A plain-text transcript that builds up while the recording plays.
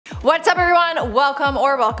What's up everyone?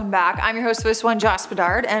 Welcome back. I'm your host for this one, Joss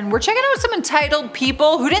Bedard, and we're checking out some entitled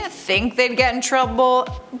people who didn't think they'd get in trouble,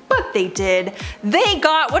 but they did. They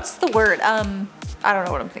got, what's the word? I don't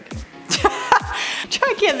know what I'm thinking.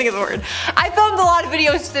 I can't think of the word. I filmed a lot of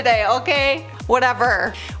videos today, okay?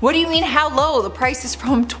 Whatever. What do you mean how low? The price is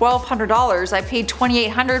from $1,200. I paid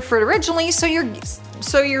 $2,800 for it originally, so you're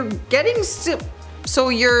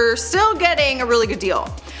still getting a really good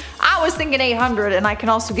deal. I was thinking $800, and I can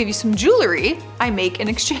also give you some jewelry I make in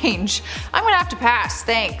exchange. I'm gonna have to pass,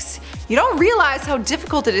 thanks. You don't realize how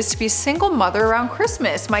difficult it is to be a single mother around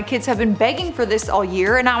Christmas. My kids have been begging for this all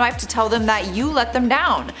year, and now I have to tell them that you let them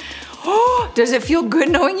down. Does it feel good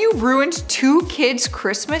knowing you ruined 2 kids'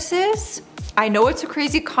 Christmases? I know it's a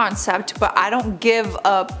crazy concept, but I don't give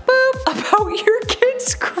a boop about your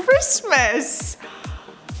kids' Christmas.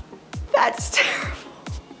 That's terrible.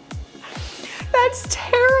 That's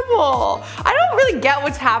terrible. I don't really get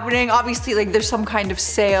what's happening. Obviously, like, there's some kind of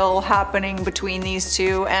sale happening between these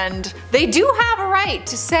two, and they do have a right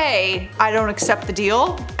to say, I don't accept the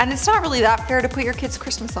deal. And it's not really that fair to put your kids'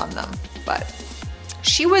 Christmas on them. But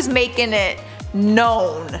she was making it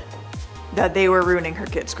known that they were ruining her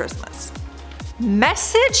kids' Christmas.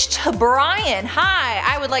 Message to Brian. Hi,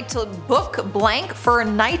 I would like to book blank for a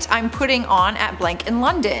night I'm putting on at blank in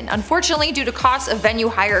London. Unfortunately, due to costs of venue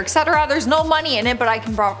hire, etc., there's no money in it, but I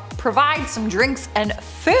can provide some drinks and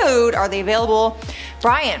food. Are they available?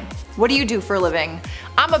 Brian, what do you do for a living?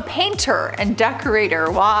 I'm a painter and decorator.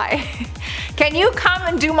 Why? Can you come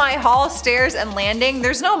and do my hall, stairs, and landing?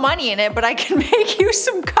 There's no money in it, but I can make you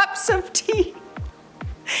some cups of tea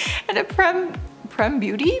and a Prem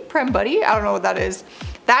Buddy? I don't know what that is.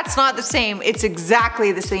 That's not the same. It's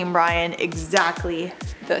exactly the same, Brian. Exactly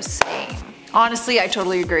the same. Honestly, I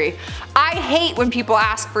totally agree. I hate when people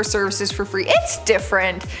ask for services for free. It's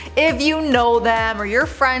different if you know them or you're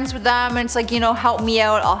friends with them and it's like, you know, help me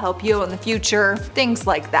out, I'll help you out in the future, things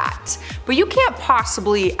like that. But you can't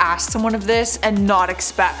possibly ask someone of this and not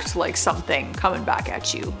expect like something coming back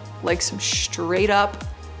at you. Like some straight up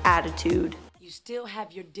attitude. You still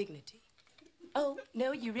have your dignity. Oh,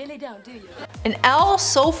 no, you really don't, do you? An L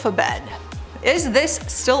sofa bed. Is this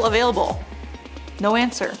still available? No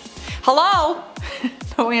answer. Hello?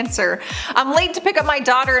 No answer. I'm late to pick up my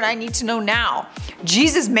daughter and I need to know now.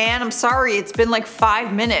 Jesus, man, I'm sorry, it's been like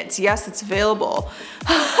 5 minutes. Yes, it's available.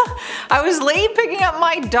 I was late picking up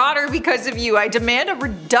my daughter because of you. I demand a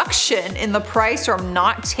reduction in the price or I'm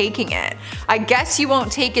not taking it. I guess you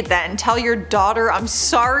won't take it then. Tell your daughter I'm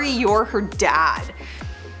sorry you're her dad.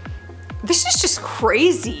 This is just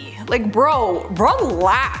crazy. Like, bro,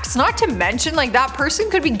 relax. Not to mention, like, that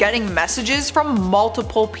person could be getting messages from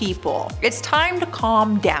multiple people. It's time to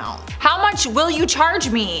calm down. How much will you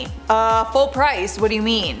charge me? Full price, what do you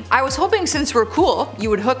mean? I was hoping since we're cool,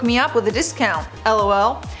 you would hook me up with a discount,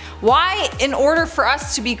 LOL. Why, in order for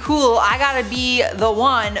us to be cool, I gotta be the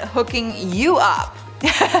one hooking you up?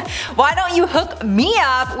 Why don't you hook me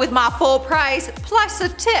up with my full price plus a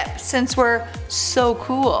tip since we're so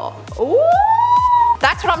cool? Ooh,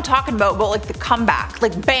 that's what I'm talking about like the comeback.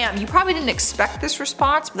 Like, bam, you probably didn't expect this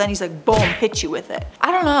response, but then he's like, boom, hit you with it. I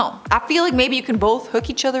don't know. I feel like maybe you can both hook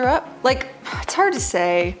each other up. Like, it's hard to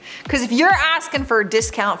say. Because if you're asking for a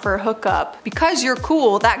discount for a hookup, because you're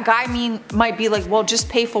cool, that guy might be like, well, just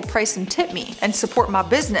pay full price and tip me and support my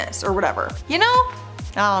business or whatever. You know?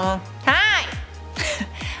 I don't know. Hi!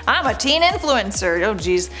 I'm a teen influencer, oh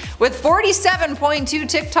geez. With 47.2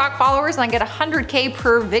 TikTok followers and I get 100K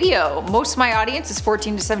per video. Most of my audience is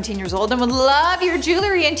 14 to 17 years old and would love your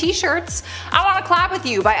jewelry and t-shirts. I want to collab with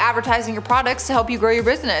you by advertising your products to help you grow your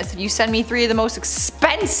business. If you send me 3 of the most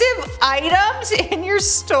expensive items in your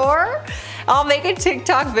store, I'll make a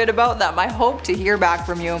TikTok vid about them. I hope to hear back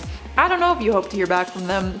from you. I don't know if you hope to hear back from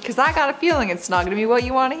them because I got a feeling it's not going to be what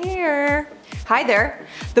you want to hear. Hi there.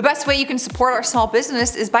 The best way you can support our small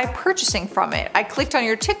business is by purchasing from it. I clicked on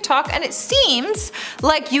your TikTok and it seems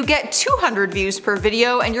like you get 200 views per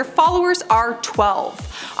video and your followers are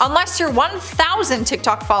 12. Unless your 1,000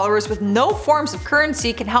 TikTok followers with no forms of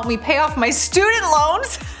currency can help me pay off my student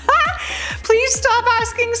loans, please stop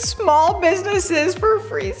asking small businesses for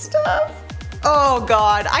free stuff. Oh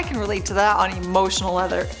god, I can relate to that on an emotional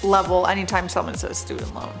level anytime someone says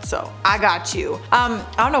student loan, so I got you. I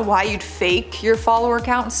don't know why you'd fake your follower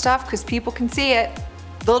count and stuff, because people can see it.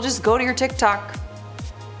 They'll just go to your TikTok.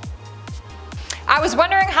 I was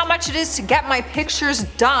wondering how much it is to get my pictures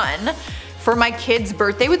done for my kid's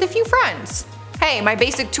birthday with a few friends. Hey, my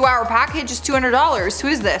basic 2-hour package is $200. Who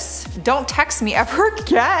is this? Don't text me ever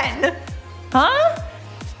again. Huh?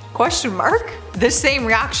 Question mark? The same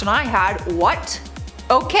reaction I had. What?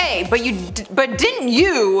 Okay, but didn't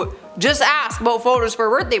you just ask about photos for a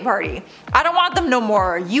birthday party? I don't want them no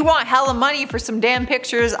more. You want hella money for some damn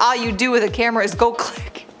pictures. All you do with a camera is go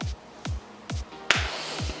click.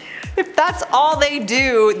 If that's all they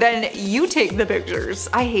do, then you take the pictures.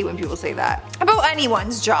 I hate when people say that about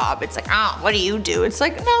anyone's job. It's like, oh, what do you do? It's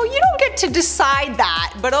like, no, you don't get to decide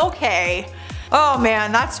that, but okay. Oh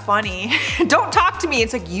man, that's funny. Don't talk to me.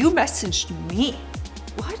 It's like, you messaged me.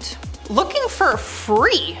 What? Looking for a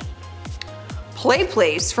free play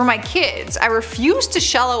place for my kids. I refuse to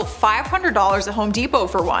shell out $500 at Home Depot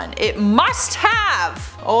for one. It must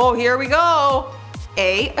have, oh, here we go.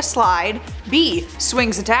 A slide. B,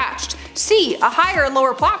 swings attached. C, a higher and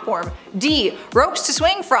lower platform. D, ropes to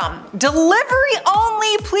swing from. Delivery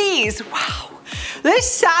only, please. Wow. This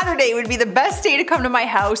Saturday would be the best day to come to my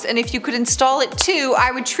house, and if you could install it too,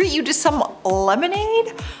 I would treat you to some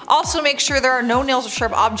lemonade. Also make sure there are no nails or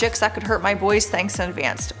sharp objects that could hurt my boys. Thanks in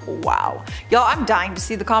advance. Wow. Y'all, I'm dying to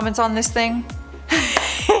see the comments on this thing.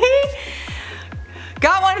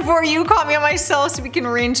 Got one for you. Call me on my cell so we can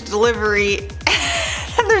arrange delivery.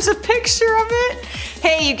 And there's a picture of it.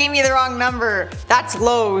 Hey, you gave me the wrong number. That's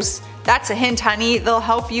Lowe's. That's a hint, honey. They'll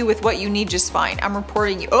help you with what you need just fine. I'm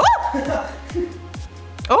reporting you. Oh!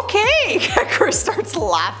 Okay. Chris starts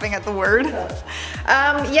laughing at the word. Yeah,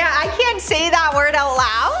 I can't say that word out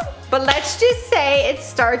loud, but let's just say it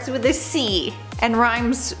starts with a C and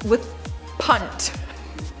rhymes with punt.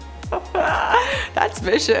 That's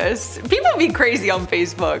vicious. People be crazy on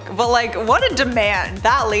Facebook, but like, what a demand.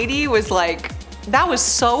 That lady was like, that was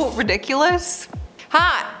so ridiculous.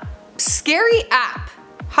 Hi, scary app.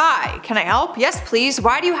 Hi, can I help? Yes, please.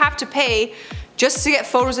 Why do you have to pay just to get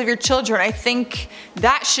photos of your children? I think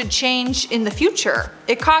that should change in the future.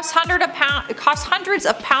 It costs hundreds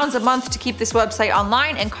of pounds a month to keep this website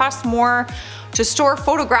online and costs more to store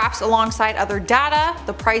photographs alongside other data.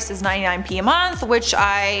 The price is 99p a month, which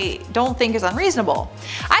I don't think is unreasonable.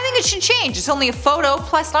 I think it should change. It's only a photo,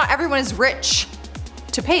 plus not everyone is rich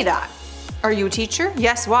to pay that. Are you a teacher?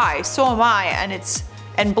 Yes, why? So am I,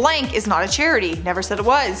 and blank is not a charity. Never said it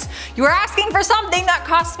was. You are asking for something that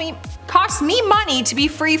costs me money to be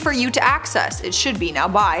free for you to access. It should be, now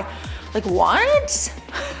bye. Like, what?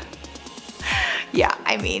 Yeah,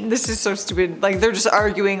 I mean, this is so stupid. Like, they're just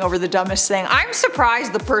arguing over the dumbest thing. I'm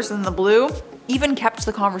surprised the person in the blue even kept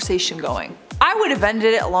the conversation going. I would have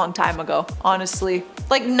ended it a long time ago, honestly.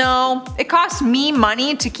 Like, no, it costs me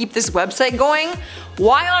money to keep this website going.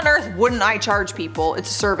 Why on earth wouldn't I charge people?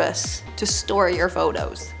 It's a service to store your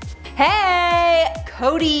photos. Hey,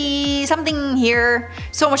 Cody, something here.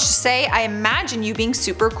 So much to say, I imagine you being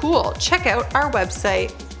super cool. Check out our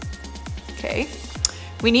website. Okay,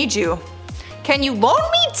 we need you. Can you loan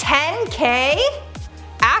me 10K?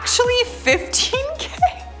 Actually 15K?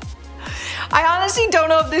 I honestly don't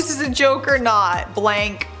know if this is a joke or not,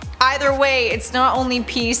 blank. Either way, it's not only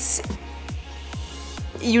peace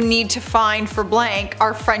you need to find for blank,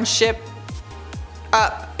 our friendship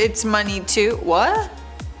up, it's money too. What?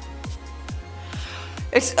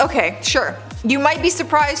 It's okay, sure. You might be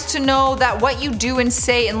surprised to know that what you do and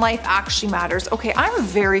say in life actually matters. Okay, I'm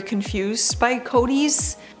very confused by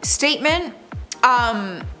Cody's statement.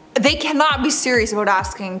 They cannot be serious about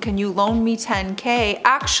asking, can you loan me 10K?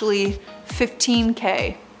 Actually,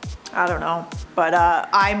 15K. I don't know, but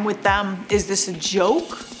I'm with them. Is this a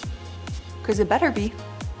joke? Because it better be.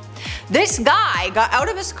 This guy got out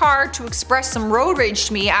of his car to express some road rage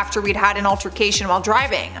to me after we'd had an altercation while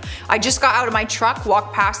driving. I just got out of my truck,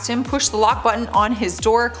 walked past him, pushed the lock button on his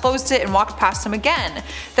door, closed it, and walked past him again.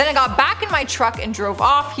 Then I got back in my truck and drove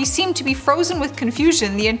off. He seemed to be frozen with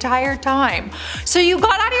confusion the entire time. So you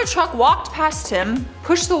got out of your truck, walked past him,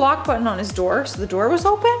 pushed the lock button on his door so the door was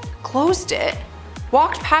open, closed it,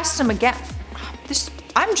 walked past him again.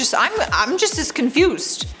 I'm just as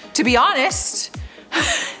confused, to be honest.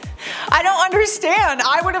 I don't understand.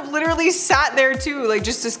 I would have literally sat there too, like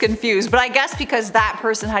just as confused. But I guess because that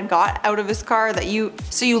person had got out of his car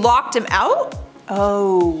so you locked him out?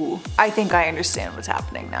 Oh, I think I understand what's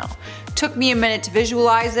happening now. Took me a minute to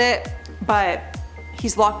visualize it, but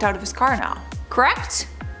he's locked out of his car now, correct?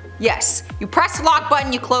 Yes, you pressed the lock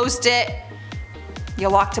button, you closed it, you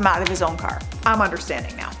locked him out of his own car. I'm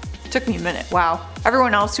understanding now. Took me a minute, wow.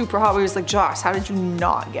 Everyone else who probably was like, Joss, how did you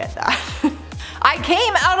not get that? I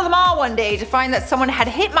came out of the mall one day to find that someone had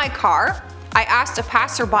hit my car. I asked a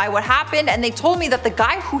passerby what happened, and they told me that the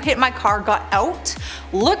guy who hit my car got out,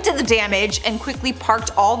 looked at the damage, and quickly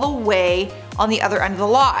parked all the way on the other end of the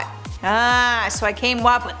lot. So I came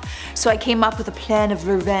up with a plan of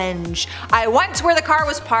revenge. I went to where the car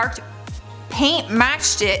was parked. paint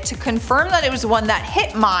matched it to confirm that it was the one that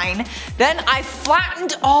hit mine. Then I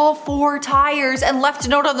flattened all 4 tires and left a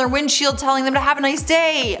note on their windshield telling them to have a nice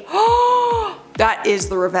day. That is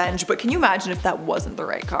the revenge, but can you imagine if that wasn't the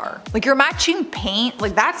right car? Like, you're matching paint,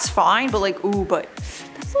 like that's fine, but like, ooh, but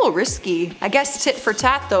that's a little risky. I guess tit for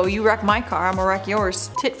tat though, you wreck my car, I'm gonna wreck yours.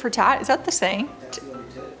 Tit for tat, is that the saying?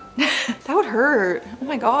 That would hurt, oh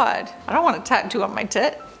my God. I don't want a tattoo on my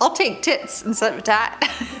tit. I'll take tits instead of a tat.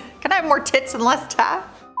 Can I have more tits and less tat?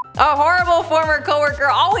 A horrible former coworker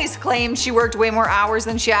always claimed she worked way more hours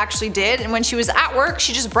than she actually did, and when she was at work,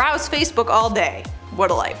 she just browsed Facebook all day.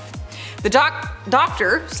 What a life. The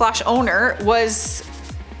doctor/owner was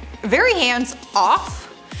very hands off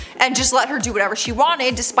and just let her do whatever she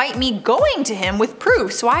wanted despite me going to him with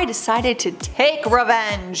proof, so I decided to take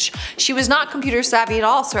revenge. She was not computer savvy at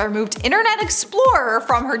all, so I removed Internet Explorer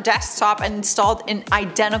from her desktop and installed an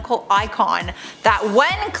identical icon that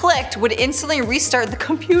when clicked would instantly restart the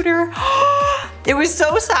computer. It was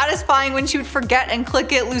so satisfying when she would forget and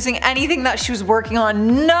click it, losing anything that she was working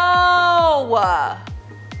on. No!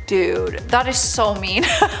 Dude, that is so mean.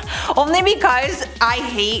 Only because I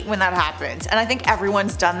hate when that happens. And I think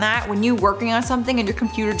everyone's done that. When you're working on something and your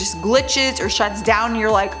computer just glitches or shuts down and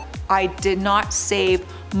you're like, I did not save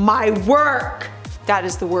my work. That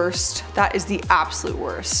is the worst. That is the absolute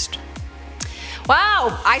worst.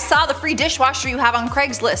 Wow, I saw the free dishwasher you have on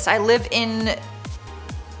Craiglist. I live in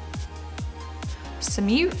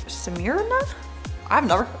Smyrna? I've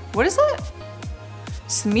never, what is that?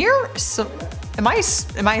 Am I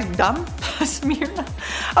dumb? Smyrna?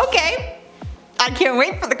 Okay. I can't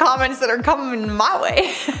wait for the comments that are coming my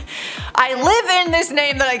way. I live in this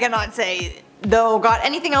name that I cannot say, though. Got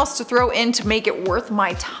anything else to throw in to make it worth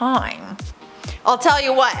my time? I'll tell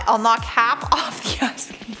you what, I'll knock half off the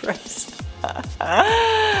asking price.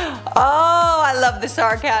 Oh, I love the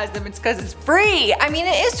sarcasm. It's because it's free. I mean,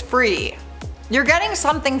 it is free. You're getting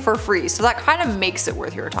something for free, so that kind of makes it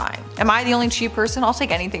worth your time. Am I the only cheap person? I'll take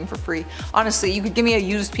anything for free. Honestly, you could give me a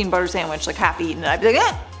used peanut butter sandwich, like half eaten, and I'd be like,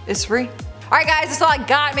 eh, it's free. All right, guys, that's all I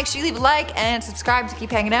got. Make sure you leave a like and subscribe to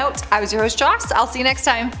keep hanging out. I was your host, Joss. I'll see you next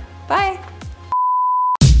time. Bye.